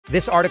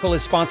This article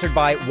is sponsored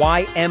by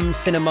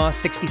Y.M.CINEMA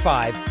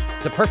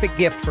 65, the perfect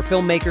gift for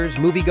filmmakers,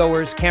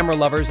 moviegoers, camera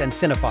lovers, and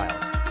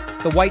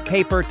cinephiles. The white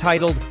paper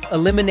titled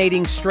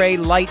Eliminating Stray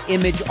Light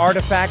Image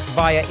Artifacts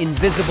via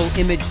Invisible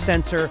Image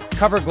Sensor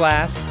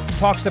Coverglass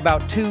talks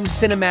about two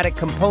cinematic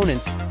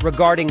components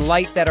regarding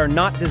light that are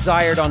not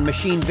desired on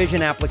machine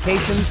vision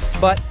applications,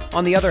 but,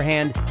 on the other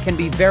hand, can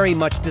be very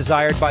much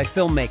desired by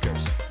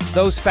filmmakers.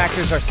 Those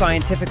factors are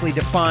scientifically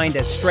defined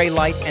as stray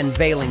light and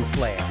veiling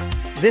flare.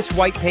 This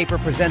white paper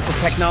presents a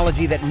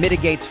technology that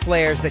mitigates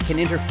flares that can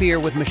interfere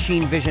with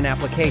machine vision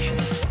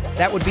applications.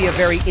 That would be a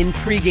very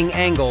intriguing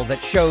angle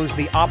that shows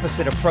the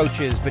opposite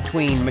approaches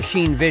between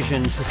machine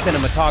vision to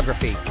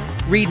cinematography.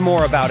 Read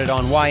more about it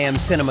on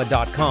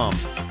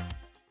ymcinema.com.